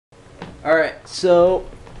Alright, so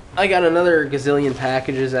I got another gazillion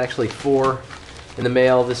packages, actually 4 in the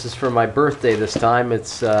mail. This is for my birthday this time.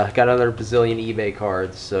 It's got another bazillion eBay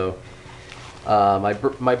cards, so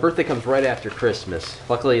my birthday comes right after Christmas.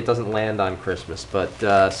 Luckily it doesn't land on Christmas,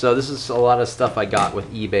 but so this is a lot of stuff I got with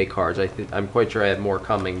eBay cards. I'm quite sure I have more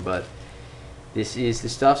coming, but this is the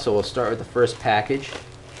stuff, so we'll start with the first package.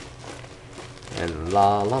 And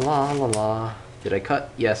la la la la la. Did I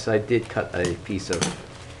cut? Yes, I did cut a piece of...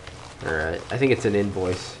 Alright, I think it's an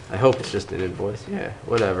invoice. I hope it's just an invoice. Yeah,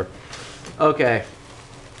 whatever. Okay,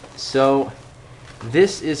 so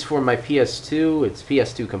this is for my PS2. It's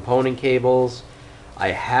PS2 component cables. I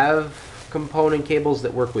have component cables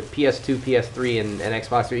that work with PS2, PS3, and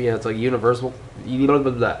Xbox 3. You know, it's like a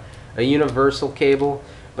universal cable,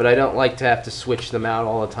 but I don't like to have to switch them out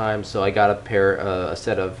all the time, so I got a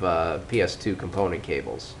set of PS2 component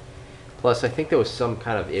cables. Plus, I think there was some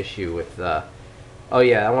kind of issue with... oh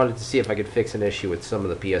yeah, I wanted to see if I could fix an issue with some of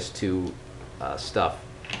the PS2 stuff.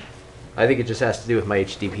 I think it just has to do with my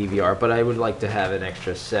HD PVR, but I would like to have an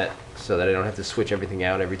extra set so that I don't have to switch everything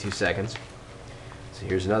out every 2 seconds. So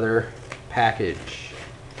here's another package.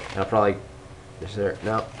 And I'll probably...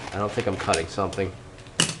 No, I don't think I'm cutting something.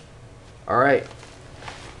 Alright,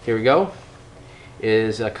 here we go.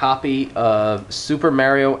 Is a copy of Super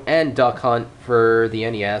Mario and Duck Hunt for the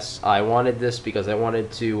NES. I wanted this because I wanted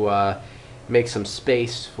to... make some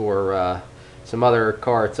space for some other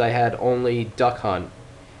carts. I had only Duck Hunt,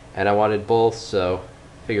 and I wanted both, so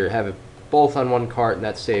I figured have it both on one cart, and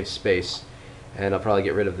that saves space. And I'll probably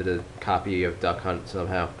get rid of the copy of Duck Hunt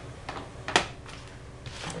somehow.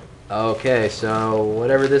 Okay, so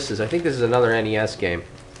whatever this is, I think this is another NES game.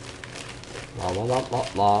 La la la la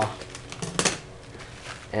la.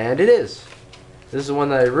 And it is. This is the one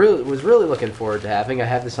that I was really looking forward to having. I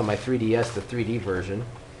have this on my 3DS, the 3D version.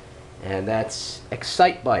 And that's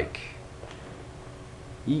Excitebike.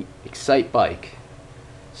 Excitebike.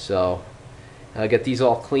 So I'll get these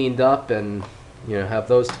all cleaned up and, you know, have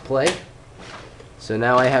those to play. So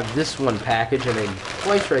now I have this one package, and I'm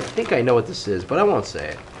quite sure I think I know what this is, but I won't say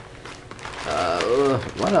it.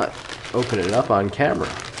 Why not open it up on camera?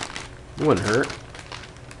 It wouldn't hurt.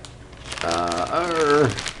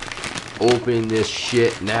 Open this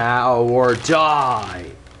shit now or die.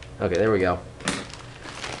 Okay, there we go.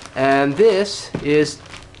 And this is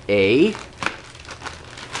a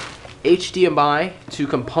HDMI to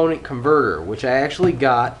component converter, which I actually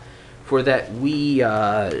got for that Wii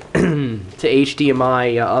to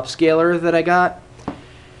HDMI upscaler that I got.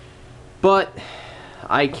 But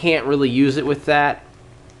I can't really use it with that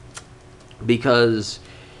because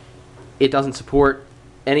it doesn't support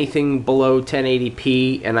anything below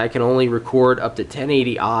 1080p, and I can only record up to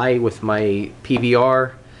 1080i with my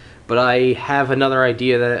PVR. But I have another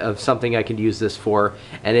idea of something I could use this for,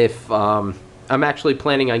 and if I'm actually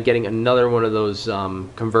planning on getting another one of those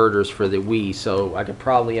converters for the Wii, so I could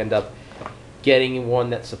probably end up getting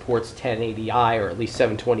one that supports 1080i or at least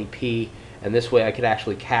 720p, and this way I could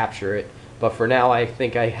actually capture it. But for now, I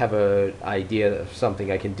think I have an idea of something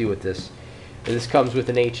I can do with this. And this comes with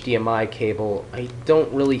an HDMI cable. I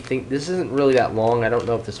don't really think this isn't really that long. I don't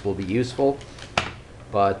know if this will be useful,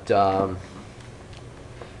 but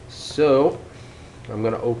so I'm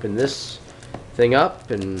going to open this thing up,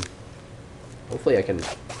 and hopefully I can...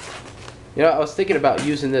 You know, I was thinking about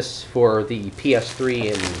using this for the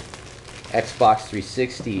PS3 and Xbox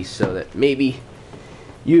 360, so that maybe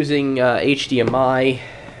using HDMI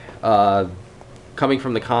coming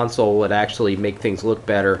from the console would actually make things look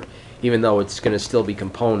better, even though it's going to still be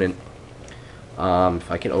component. If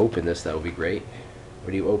I can open this, that would be great.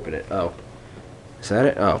 Where do you open it? Oh. Is that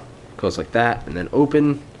it? Oh. It goes like that, and then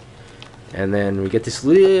open. And then we get this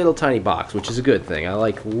little tiny box, which is a good thing. I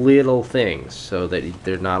like little things so that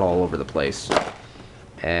they're not all over the place.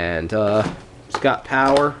 And it's got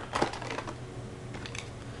power.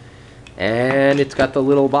 And it's got the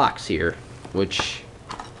little box here, which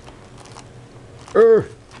it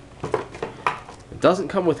doesn't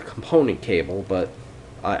come with a component cable, but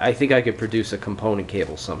I think I could produce a component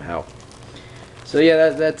cable somehow. So yeah,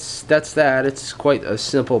 that's that. It's quite a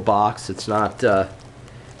simple box. It's not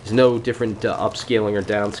there's no different upscaling or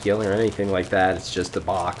downscaling or anything like that. It's just a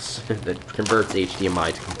box that converts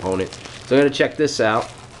HDMI to component. So I'm going to check this out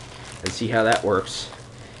and see how that works.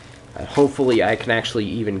 Hopefully I can actually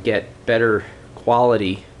even get better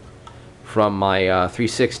quality from my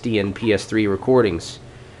 360 and PS3 recordings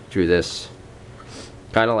through this.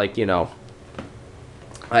 Kind of like, you know,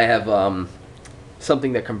 I have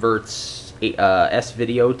something that converts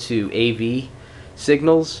S-video to AV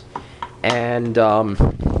signals, and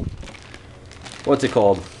what's it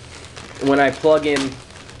called? When I plug in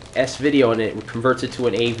S-Video and it converts it to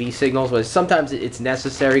an AV signal. But sometimes it's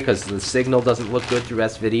necessary because the signal doesn't look good through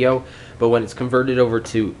S-Video. But when it's converted over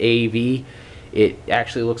to AV, it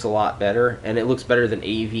actually looks a lot better, and it looks better than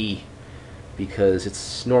AV because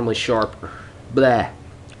it's normally sharper. Blah.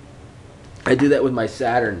 I do that with my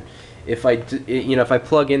Saturn. If I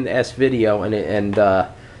plug in the S-Video and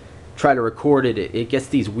try to record it, it gets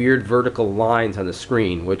these weird vertical lines on the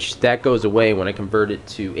screen, which that goes away when I convert it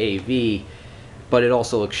to AV. But it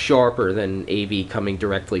also looks sharper than AV coming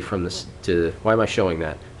directly from the why am I showing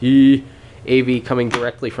that? AV coming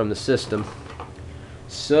directly from the system.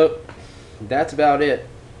 So that's about it.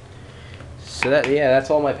 So that's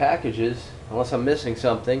all my packages. Unless I'm missing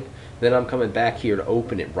something, then I'm coming back here to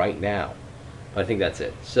open it right now. I think that's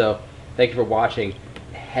it. So thank you for watching.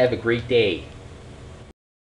 Have a great day.